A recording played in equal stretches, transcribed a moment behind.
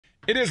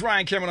It is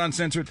Ryan Cameron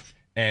Uncensored.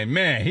 And,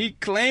 man, he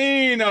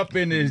clean up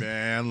in this.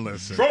 Man,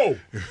 listen. Bro,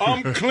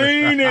 I'm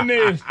clean in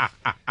this.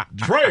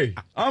 Dre,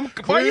 I'm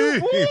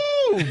clean.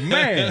 Woo,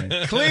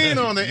 man. Clean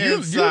on the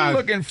inside. You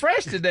looking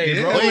fresh today,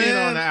 Yeah, bro. clean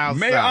on the outside.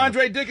 Mayor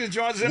Andre Dickens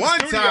joins us in One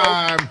the studio.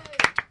 time.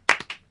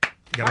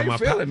 Got How on you my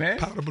feeling, man?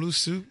 powder blue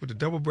suit with the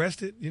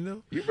double-breasted,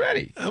 You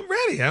ready? I'm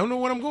ready. I don't know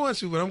what I'm going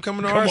to, but I'm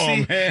coming to Come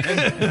RC. on,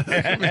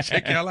 man. I'm gonna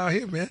check y'all out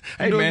here, man.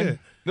 I'm Hey, doing man. good.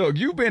 Look,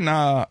 you've been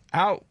out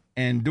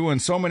and doing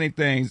so many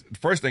things.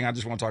 First thing I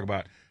just want to talk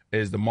about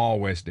is the Mall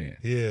West End.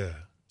 Yeah.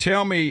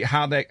 Tell me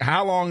how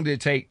long did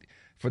it take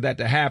for that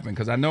to happen?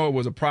 Because I know it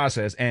was a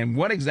process. And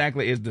what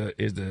exactly is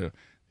the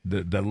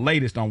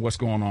latest on what's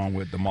going on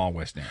with the Mall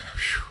West End?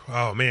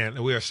 Oh,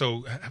 man, we are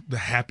so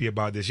happy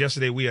about this.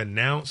 Yesterday, we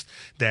announced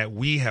that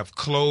we have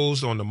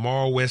closed on the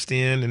Mall West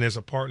End, and there's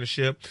a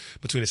partnership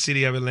between the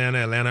City of Atlanta,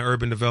 Atlanta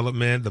Urban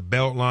Development, the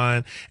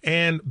Beltline,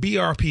 and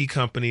BRP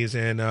companies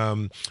and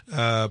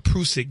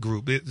Prusik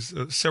Group. It's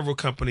several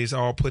companies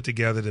all put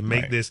together to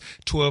make this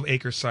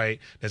 12-acre site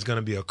that's going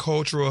to be a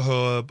cultural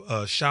hub,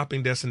 a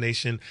shopping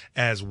destination,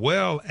 as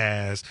well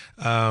as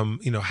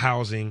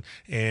housing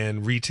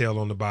and retail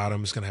on the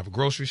bottom. It's going to have a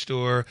grocery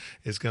store.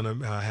 It's going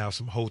to have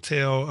some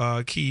hotel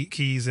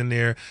keys in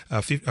there,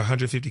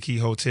 150 key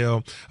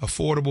hotel,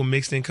 affordable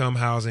mixed income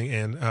housing.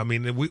 And I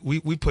mean,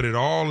 we put it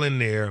all in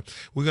there.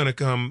 We're going to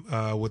come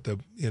with the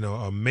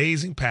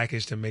amazing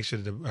package to make sure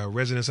that the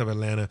residents of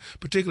Atlanta,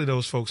 particularly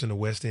those folks in the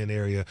West End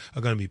area,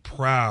 are going to be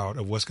proud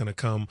of what's going to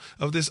come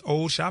of this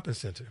old shopping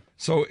center.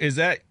 So is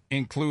that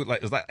include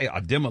is that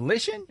a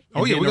demolition?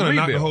 Oh yeah, we're going to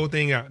knock the rebuild? whole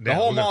thing out. The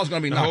whole mall is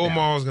going to be knocked down. The whole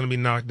mall is going to be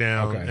knocked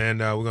down, Okay. and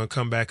we're going to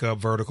come back up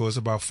vertical. It's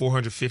about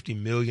 $450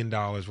 million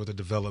worth of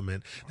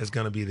development that's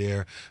going to be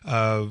there.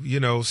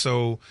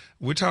 So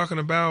we're talking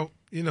about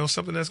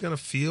something that's going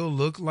to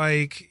look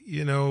like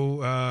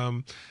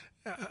an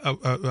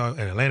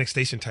Atlantic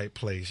Station type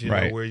place,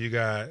 where you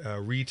got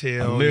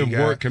retail,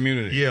 work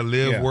community.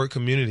 Yeah, work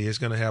community. It's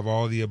going to have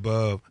all the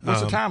above.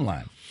 What's the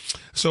timeline?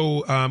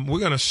 So we're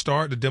going to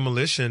start the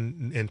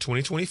demolition in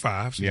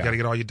 2025. So you got to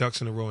get all your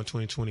ducks in a row in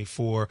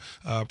 2024.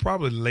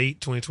 Probably late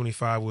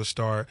 2025 we'll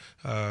start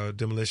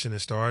demolition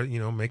and start,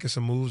 making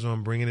some moves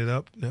on bringing it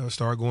up.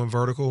 Start going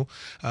vertical.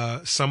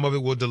 Some of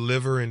it will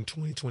deliver in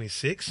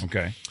 2026.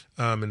 Okay.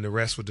 And the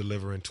rest will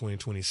deliver in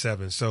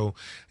 2027. So,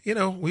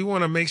 we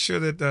want to make sure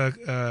that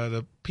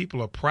the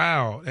people are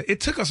proud. It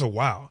took us a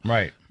while.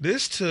 Right.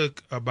 This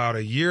took about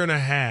a year and a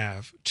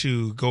half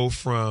to go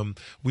from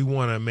we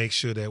want to make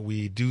sure that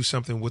we do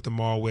something with the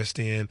Mall West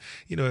End.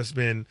 It's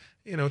been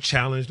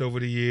challenged over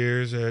the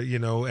years,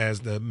 as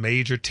the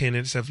major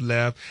tenants have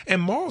left.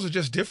 And malls are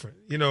just different.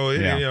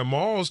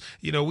 Malls,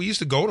 we used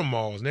to go to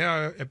malls.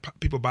 Now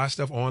people buy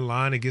stuff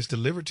online. It gets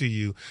delivered to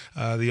you.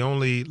 The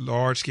only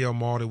large-scale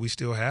mall that we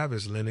still have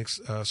is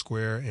Lenox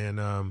Square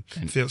and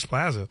Phillips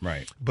Plaza.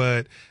 Right.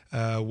 But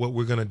what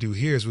we're going to do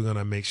here is we're going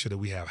to make sure that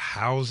we have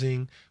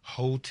housing,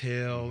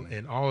 hotel,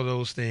 and all of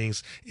those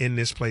things in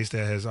this place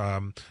that has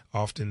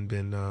often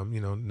been,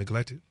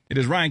 neglected. It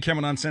is Ryan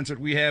Cameron Uncensored.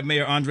 We have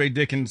Mayor Andre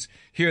Dickens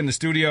here in the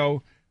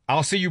studio.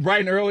 I'll see you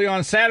bright and early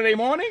on Saturday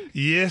morning.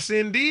 Yes,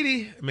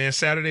 indeedy. Man,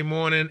 Saturday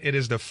morning, it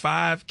is the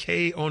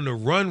 5K on the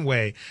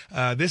runway.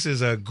 This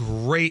is a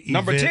great event.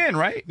 Number 10,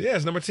 right? Yeah,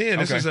 it's number 10. Okay.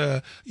 This is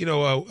a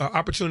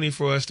opportunity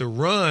for us to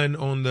run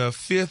on the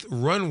 5th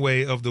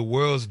runway of the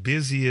world's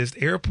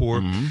busiest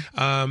airport.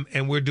 Mm-hmm.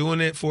 And we're doing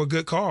it for a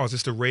good cause.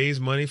 It's to raise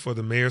money for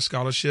the Mayor's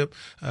Scholarship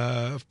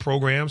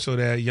program so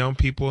that young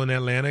people in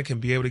Atlanta can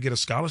be able to get a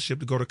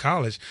scholarship to go to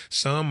college.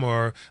 Some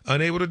are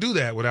unable to do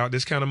that without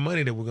this kind of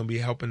money that we're going to be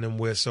helping them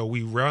with. So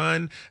we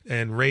run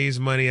and raise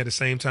money at the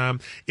same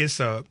time. It's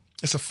a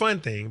fun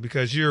thing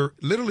because you're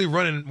literally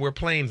running where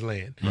planes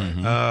land.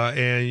 Mm-hmm.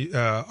 And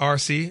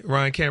RC,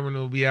 Ryan Cameron,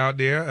 will be out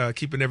there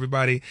keeping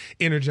everybody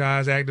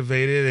energized,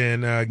 activated,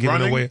 and giving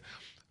Running? away.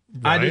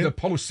 I do Ryan? the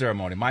post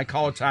ceremony. My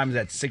call time is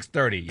at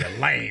 6:30.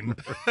 You lame.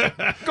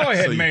 Go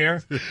ahead,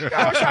 Mayor.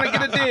 I was trying to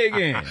get a dig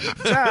in.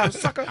 Time,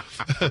 sucker.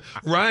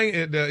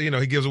 Ryan,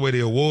 he gives away the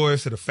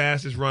awards to the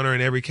fastest runner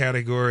in every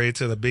category,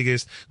 to the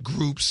biggest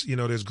groups.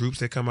 There's groups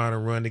that come out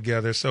and run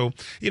together. So,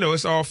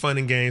 it's all fun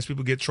and games.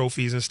 People get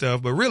trophies and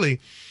stuff. But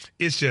really,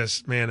 it's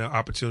just, man, an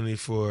opportunity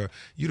for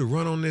you to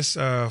run on this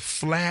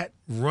flat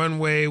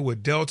runway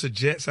with Delta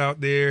jets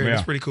out there. Yeah.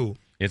 It's pretty cool.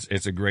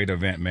 It's a great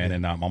event, man,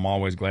 and I'm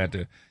always glad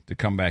to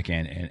come back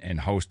in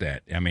and host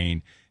that. I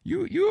mean,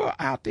 you're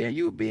out there,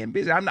 you being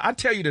busy. I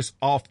tell you this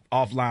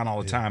offline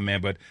all the time, man.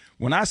 But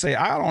when I say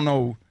I don't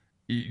know,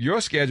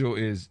 your schedule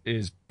is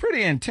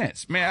pretty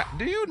intense, man.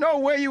 Do you know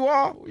where you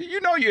are?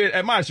 You're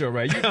at my show,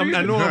 right? I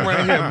know I'm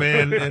right here,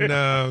 man. And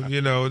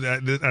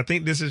I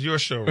think this is your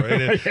show,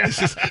 right?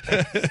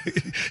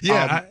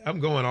 I'm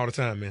going all the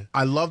time, man.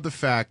 I love the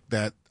fact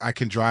that I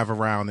can drive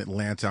around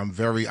Atlanta.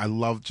 I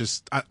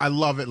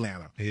love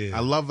Atlanta.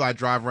 Yeah. I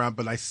drive around,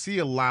 but I see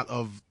a lot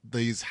of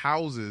these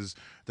houses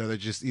that are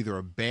just either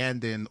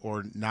abandoned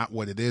or not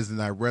what it is. And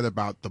I read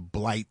about the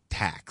blight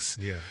tax.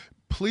 Yeah.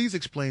 please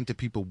explain to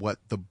people what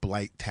the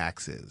blight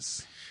tax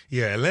is?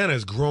 Yeah, Atlanta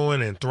is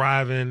growing and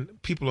thriving.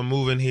 People are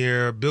moving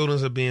here.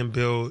 Buildings are being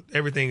built.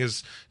 Everything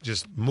is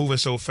just moving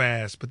so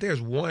fast. But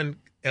there's one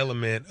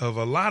element of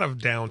a lot of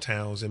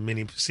downtowns in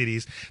many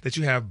cities that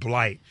you have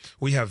blight.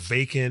 We have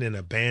vacant and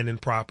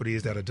abandoned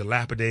properties that are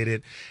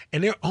dilapidated,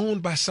 and they're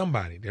owned by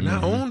somebody. They're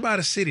not owned by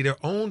the city. They're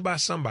owned by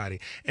somebody.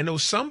 And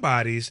those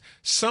somebodies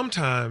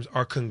sometimes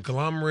are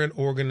conglomerate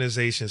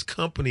organizations,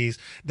 companies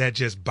that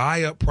just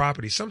buy up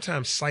property,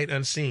 sometimes sight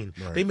unseen.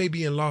 Right. They may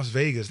be in Las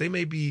Vegas. They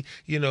may be,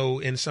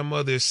 in some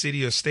other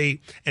city or state,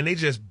 and they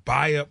just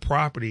buy up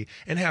property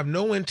and have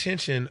no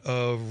intention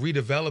of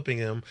redeveloping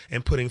them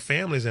and putting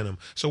families in them.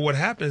 So what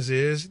happens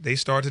is they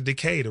start to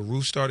decay. The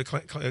roof started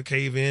to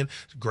cave in,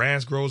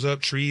 grass grows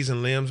up, trees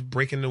and limbs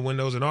breaking the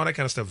windows and all that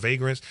kind of stuff.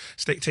 Vagrants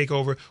take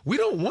over. We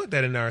don't want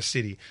that in our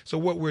city. So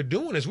what we're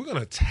doing is we're going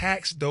to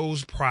tax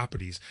those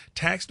properties,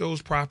 tax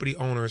those property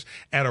owners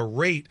at a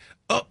rate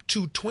up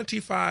to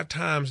 25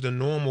 times the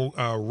normal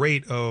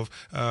rate of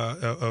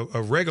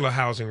a regular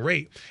housing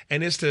rate.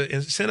 And it's to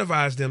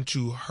incentivize them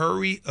to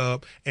hurry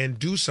up and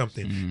do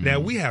something.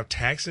 Now, we have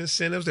tax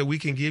incentives that we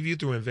can give you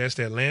through Invest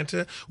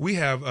Atlanta. We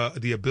have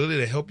the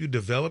ability to help you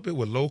develop it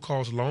with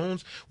low-cost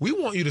loans. We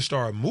want you to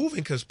start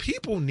moving because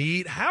people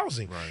need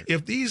housing. Right.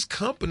 If these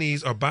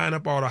companies are buying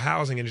up all the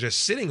housing and just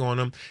sitting on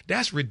them,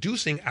 that's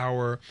reducing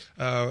our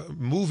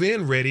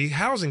move-in ready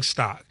housing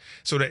stock.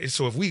 So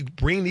if we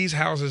bring these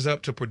houses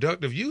up to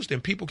productive use, then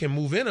people can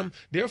move in them,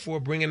 therefore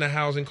bringing the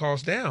housing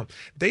costs down.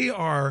 They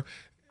are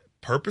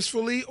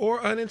purposefully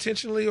or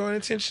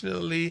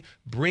unintentionally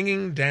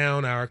bringing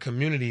down our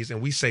communities,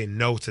 and we say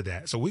no to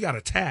that. So we got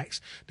a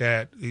tax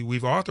that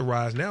we've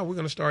authorized. Now we're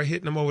going to start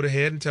hitting them over the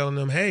head and telling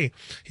them, hey,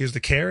 here's the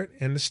carrot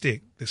and the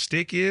stick. The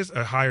stick is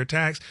a higher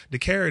tax. The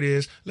carrot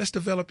is let's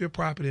develop your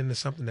property into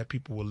something that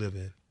people will live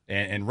in.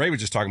 And Ray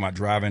was just talking about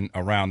driving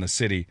around the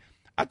city.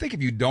 I think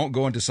if you don't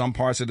go into some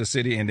parts of the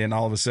city and then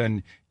all of a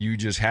sudden you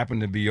just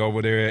happen to be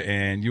over there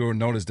and you'll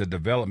notice the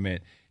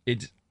development.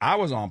 I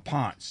was on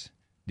Ponce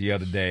the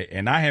other day,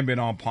 and I hadn't been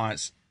on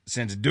Ponce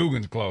since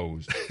Dugan's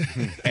closed.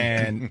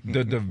 And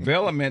the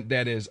development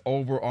that is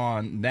over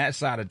on that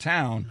side of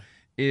town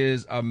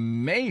is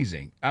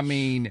amazing. I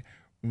mean,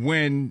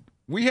 when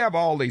we have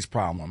all these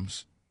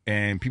problems,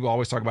 and people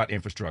always talk about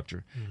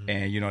infrastructure.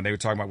 And, they were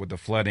talking about with the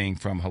flooding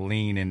from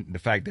Helene and the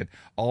fact that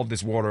all of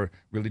this water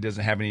really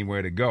doesn't have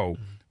anywhere to go.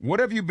 What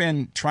have you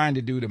been trying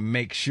to do to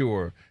make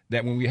sure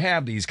that when we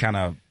have these kind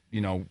of,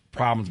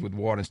 problems with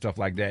water and stuff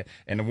like that,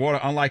 and the water,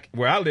 unlike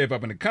where I live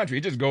up in the country,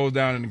 it just goes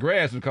down in the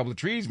grass and a couple of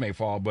trees may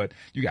fall, but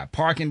you got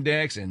parking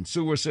decks and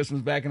sewer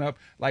systems backing up.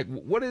 Like,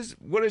 what is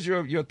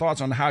your thoughts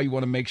on how you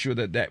want to make sure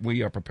that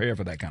we are prepared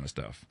for that kind of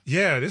stuff?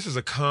 Yeah, this is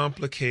a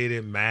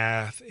complicated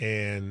math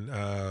and,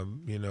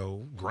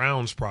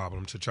 grounds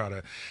problem to try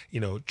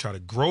to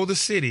grow the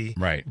city,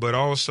 right, but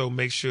also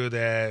make sure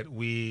that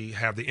we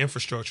have the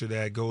infrastructure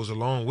that goes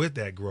along with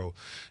that growth.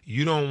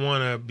 You don't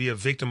want to be a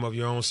victim of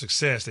your own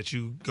success, that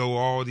you go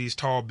all these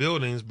tall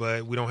buildings,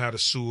 but we don't have the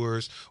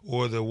sewers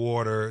or the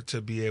water to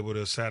be able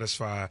to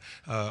satisfy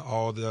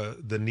all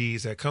the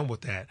needs that come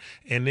with that.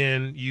 And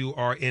then you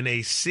are in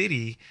a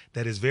city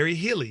that is very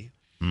hilly.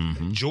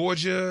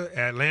 Georgia,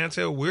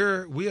 Atlanta, we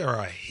are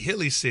a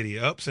hilly city,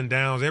 ups and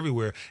downs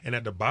everywhere. And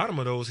at the bottom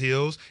of those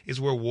hills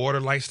is where water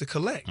likes to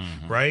collect,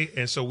 right?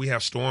 And so we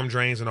have storm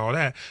drains and all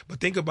that. But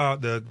think about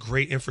the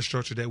great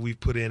infrastructure that we've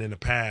put in the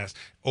past.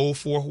 Old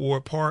Fourth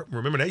Ward Park,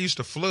 remember that used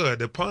to flood.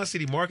 The Ponce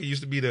City Market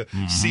used to be the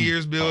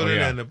Sears building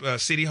and the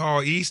City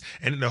Hall East,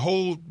 and the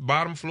whole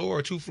bottom floor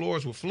or 2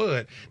 floors would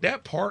flood.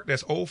 That park,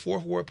 that's Old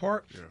Fourth Ward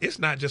Park, it's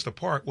not just a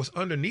park. What's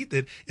underneath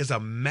it is a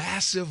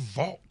massive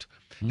vault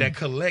that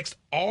collects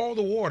all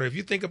the water. If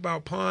you think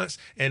about Ponce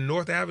and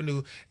North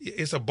Avenue,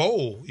 it's a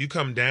bowl. You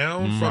come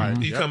down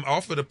come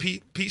off of the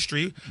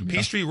Peachtree.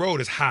 Peachtree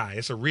Road is high.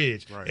 It's a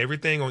ridge. Right.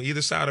 Everything on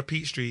either side of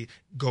Peachtree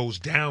goes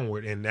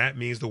downward, and that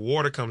means the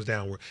water comes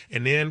downward.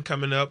 And then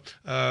coming up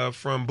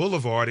from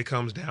Boulevard, it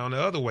comes down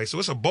the other way. So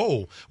it's a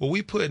bowl. Well,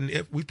 we put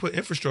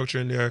infrastructure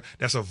in there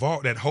that's a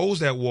vault that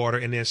holds that water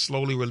and then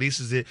slowly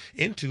releases it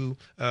into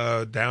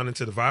down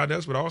into the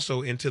viaducts, but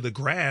also into the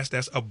grass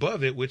that's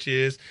above it, which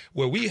is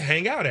where we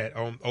hang out at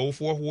on Old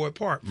Fourth Ward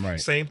Park. Right.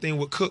 Same thing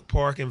with Cook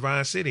Park and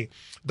Vine City.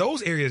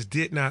 Those areas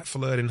did not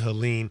flood in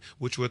Helene,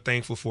 which we're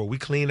thankful for. We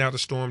cleaned out the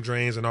storm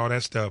drains and all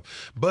that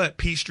stuff. But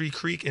Peachtree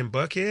Creek and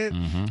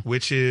Buckhead,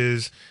 which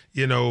is,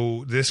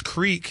 this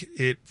creek,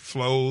 it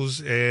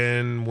flows,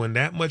 and when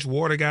that much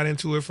water got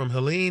into it from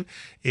Helene,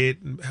 it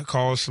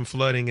caused some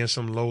flooding in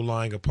some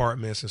low-lying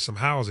apartments and some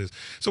houses.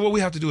 So what we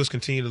have to do is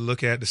continue to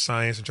look at the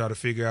science and try to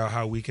figure out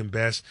how we can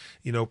best,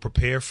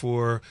 prepare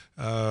for,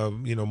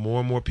 more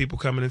and more people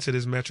coming into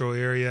this metro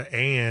area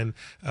and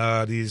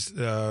these,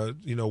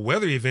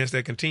 weather events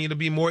that continue to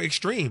be more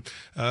extreme.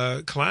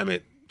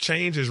 Climate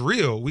change is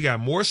real. We got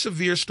more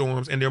severe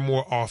storms, and they're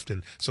more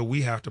often. So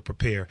we have to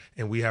prepare,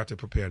 and we have to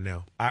prepare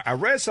now. I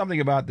read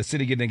something about the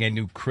city getting a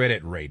new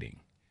credit rating.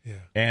 Yeah.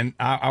 And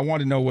I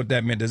want to know what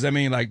that meant. Does that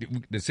mean like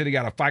the city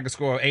got a FICO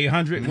score of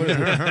 800? What does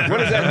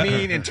that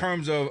mean in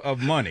terms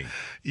of money?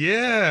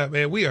 Yeah,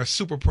 man, we are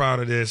super proud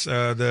of this.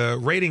 The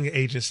rating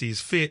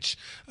agencies, Fitch,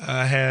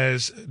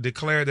 has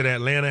declared that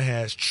Atlanta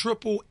has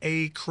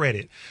AAA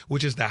credit,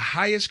 which is the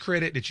highest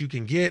credit that you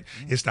can get.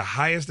 It's the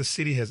highest the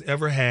city has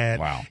ever had.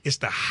 Wow. It's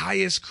the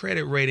highest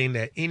credit rating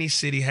that any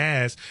city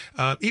has.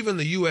 Even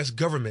the U.S.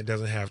 government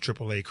doesn't have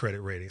AAA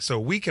credit rating.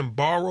 So we can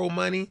borrow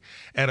money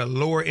at a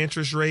lower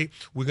interest rate.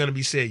 We're going to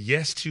be said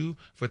yes to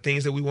for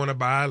things that we want to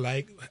buy,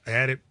 like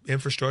added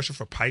infrastructure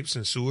for pipes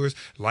and sewers,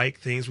 like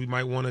things we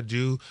might want to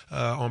do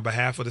on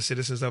behalf of the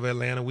citizens of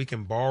Atlanta. We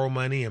can borrow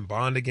money and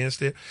bond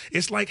against it.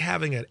 It's like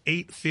having an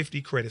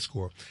 850 credit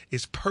score.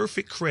 It's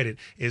perfect credit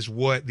is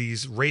what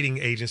these rating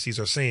agencies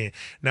are saying.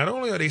 Not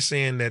only are they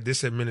saying that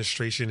this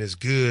administration is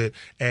good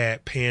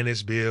at paying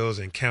its bills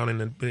and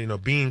counting,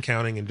 bean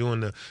counting and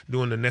doing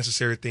the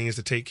necessary things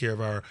to take care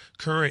of our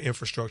current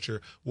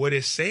infrastructure. What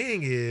it's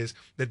saying is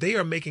that they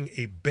are making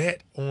a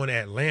bet on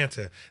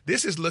Atlanta.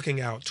 This is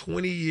looking out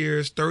 20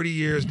 years, 30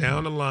 years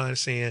down the line,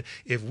 saying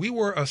if we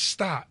were a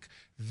stock,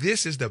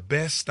 this is the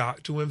best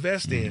stock to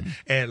invest in.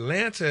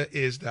 Atlanta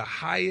is the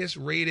highest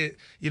rated,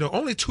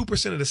 only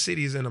 2% of the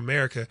cities in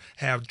America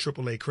have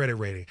AAA credit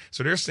rating.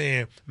 So they're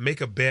saying make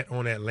a bet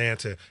on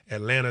Atlanta.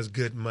 Atlanta's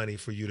good money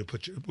for you to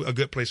a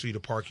good place for you to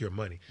park your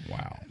money.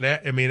 Wow.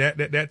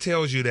 That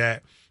tells you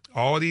that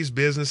all these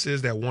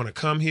businesses that want to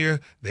come here,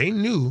 they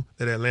knew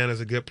that Atlanta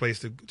is a good place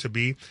to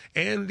be.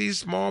 And these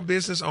small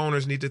business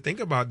owners need to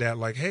think about that.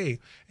 Like, hey,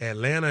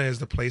 Atlanta is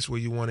the place where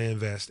you want to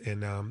invest.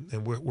 And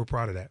we're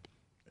proud of that.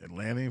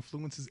 Atlanta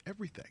influences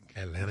everything.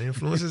 Atlanta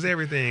influences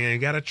everything,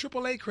 and got a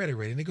AAA credit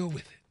rating to go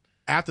with it.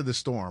 After the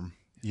storm,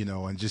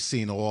 and just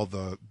seeing all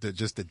the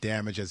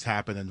damage that's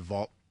happened in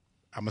I'm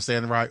gonna say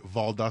it right,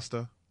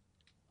 Valdosta.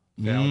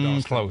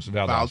 Close,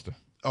 Valdosta.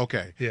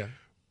 Okay. Yeah.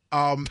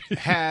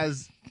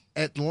 Has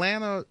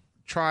Atlanta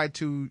tried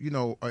to,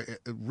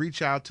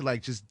 reach out to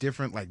like just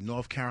different like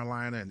North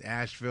Carolina and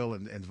Asheville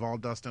and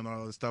Valdosta and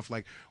all that stuff?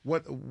 Like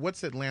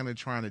what's Atlanta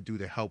trying to do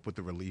to help with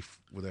the relief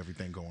with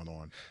everything going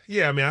on?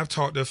 Yeah, I mean, I've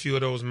talked to a few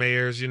of those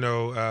mayors,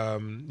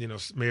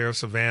 Mayor of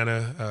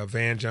Savannah,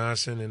 Van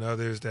Johnson and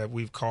others that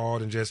we've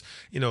called and just,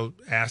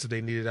 asked if they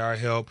needed our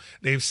help.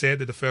 They've said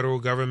that the federal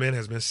government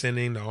has been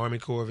sending the Army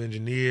Corps of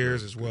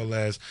Engineers as well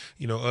as,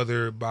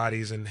 other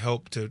bodies and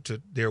help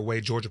to their way.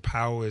 Georgia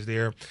Power is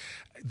there.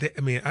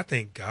 I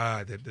thank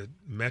God that the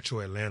Metro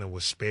Atlanta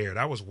was spared.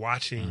 I was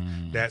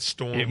watching that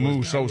storm. It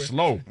moved so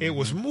slow. It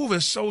was moving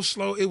so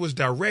slow. It was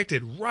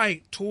directed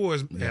right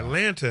towards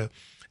Atlanta.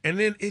 And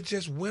then it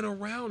just went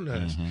around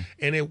us.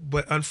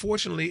 But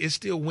unfortunately, it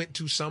still went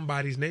to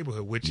somebody's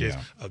neighborhood, which is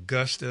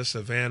Augusta,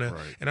 Savannah.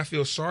 Right. And I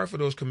feel sorry for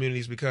those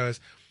communities because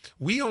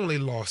we only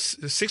lost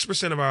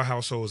 6% of our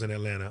households in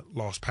Atlanta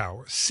lost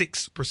power.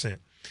 6%.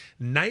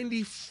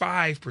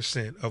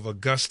 95% of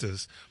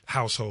Augusta's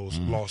households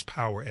lost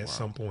power at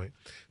some point.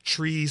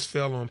 Trees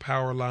fell on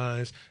power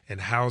lines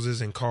and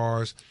houses and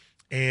cars.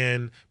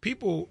 And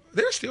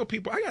there's still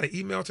people. I got an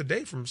email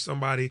today from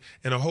somebody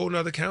in a whole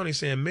nother county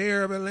saying,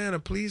 Mayor of Atlanta,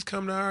 please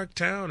come to our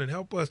town and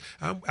help us.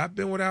 I've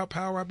been without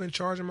power. I've been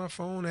charging my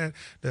phone at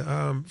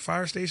the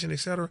fire station, et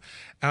cetera.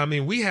 I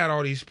mean, we had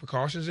all these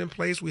precautions in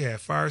place. We had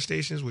fire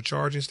stations with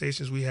charging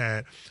stations. We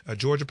had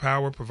Georgia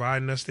Power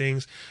providing us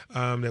things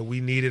that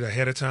we needed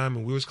ahead of time.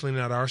 And we was cleaning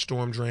out our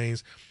storm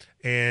drains.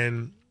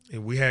 And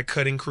we had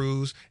cutting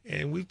crews.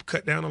 And we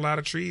cut down a lot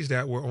of trees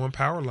that were on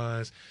power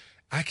lines.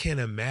 I can't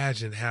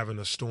imagine having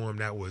a storm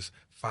that was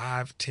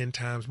 5-10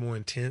 times more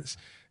intense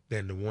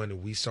than the one that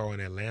we saw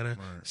in Atlanta,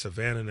 right.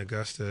 Savannah and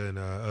Augusta and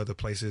other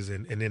places.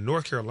 And then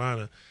North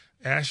Carolina,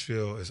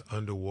 Asheville is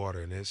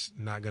underwater and it's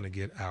not going to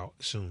get out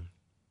soon.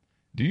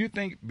 Do you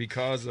think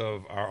because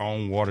of our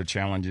own water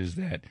challenges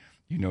that,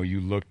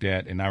 you looked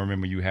at, and I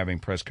remember you having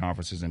press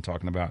conferences and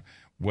talking about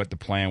what the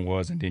plan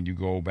was, and then you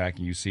go back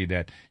and you see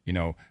that,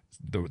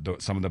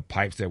 some of the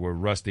pipes that were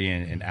rusty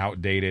and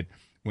outdated,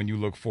 when you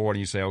look forward and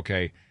you say,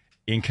 okay,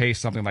 in case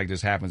something like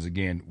this happens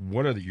again,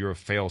 what are your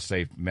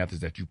fail-safe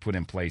methods that you put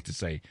in place to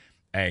say,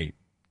 hey,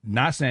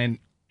 not saying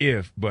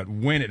if, but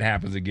when it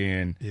happens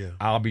again,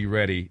 I'll be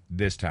ready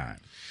this time?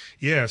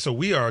 Yeah, so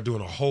we are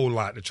doing a whole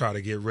lot to try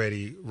to get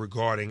ready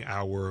regarding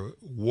our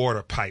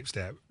water pipes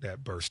that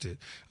bursted.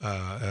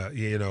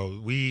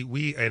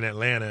 We in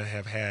Atlanta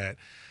have had,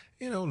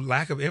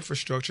 lack of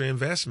infrastructure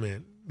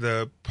investment.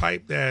 The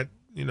pipe that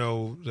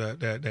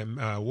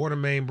that water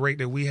main break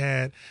that we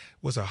had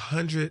was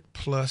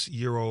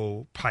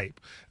 100-plus-year-old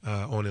pipe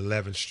on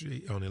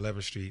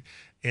 11th Street.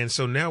 And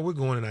so now we're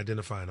going and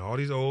identifying all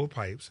these old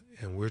pipes,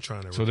 and we're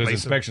trying to. So there's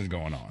inspections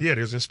going on. Yeah,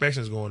 there's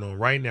inspections going on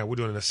right now. We're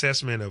doing an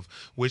assessment of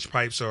which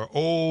pipes are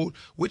old,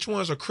 which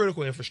ones are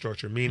critical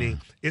infrastructure,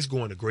 meaning it's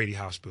going to Grady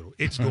Hospital,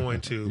 it's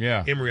going to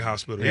Emory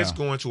Hospital, it's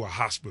going to a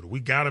hospital. We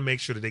got to make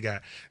sure that they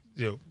got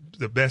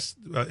the best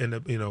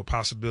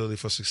possibility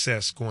for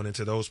success going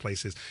into those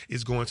places.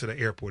 It's going to the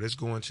airport. It's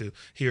going to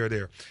here or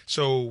there.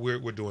 So we're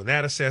doing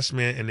that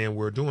assessment, and then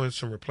we're doing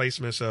some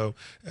replacements of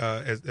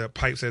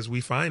pipes as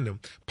we find them.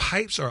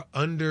 pipes are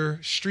under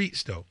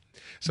streets though.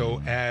 So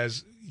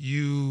as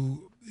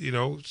you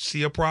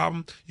see a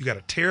problem, you got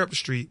to tear up the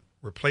street,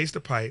 replace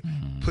the pipe,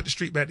 put the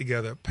street back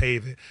together,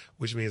 pave it,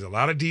 which means a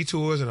lot of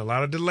detours and a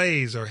lot of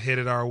delays are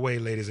headed our way,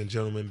 ladies and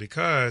gentlemen,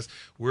 because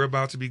we're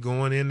about to be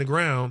going in the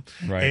ground.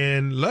 Right.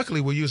 And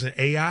luckily we're using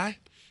AI.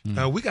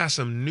 We got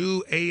some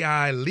new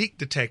AI leak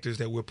detectors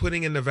that we're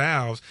putting in the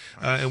valves,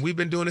 and we've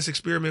been doing this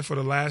experiment for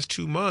the last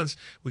 2 months.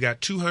 We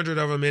got 200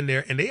 of them in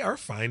there, and they are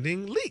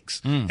finding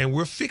leaks, and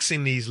we're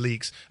fixing these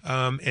leaks,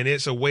 and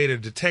it's a way to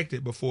detect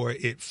it before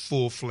it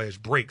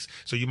full-fledged breaks.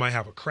 So you might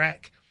have a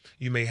crack.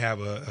 You may have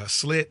a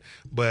slit,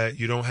 but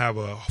you don't have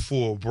a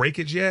full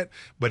breakage yet,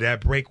 but that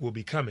break will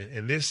be coming.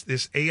 And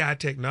this AI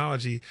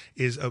technology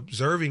is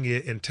observing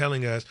it and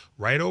telling us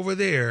right over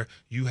there,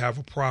 you have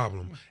a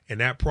problem. And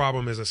that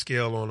problem is a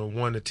scale on a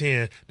 1 to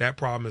 10. That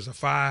problem is a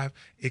 5.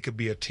 It could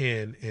be a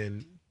 10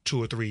 in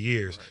 2 or 3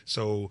 years. Right.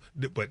 So,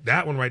 but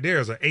that one right there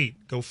is an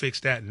 8. Go fix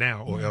that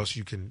now, or else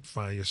you can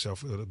find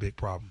yourself with a big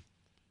problem.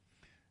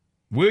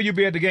 Will you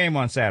be at the game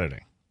on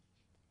Saturday?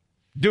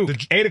 Duke,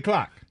 8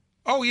 o'clock.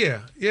 Oh, yeah.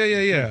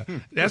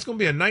 That's going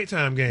to be a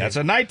nighttime game. That's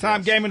a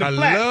nighttime game in the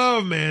flat. I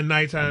love, man,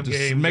 nighttime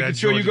games. Making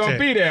sure you're going to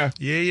be there.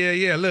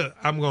 Yeah. Look,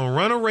 I'm going to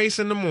run a race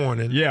in the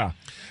morning. Yeah.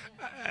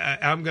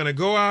 I'm going to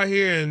go out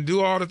here and do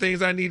all the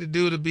things I need to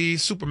do to be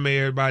super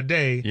mayor by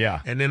day.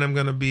 Yeah. And then I'm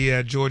going to be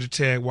at Georgia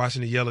Tech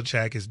watching the Yellow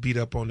Jackets beat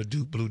up on the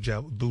Duke Blue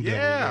Devils.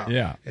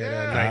 Yeah.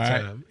 At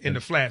nighttime in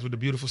the flats with the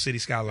beautiful city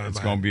skyline It's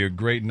behind. going to be a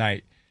great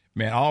night.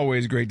 Man,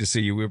 always great to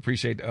see you. We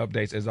appreciate the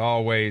updates as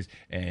always.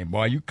 And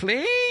boy, you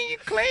clean.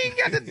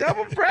 Got the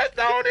double breast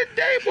on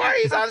today, boy.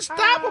 He's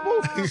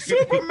unstoppable.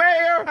 Super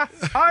Mayor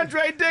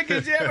Andre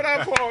Dickens. Yeah, but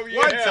I'm for him. Yeah.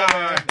 One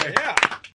time. Yeah.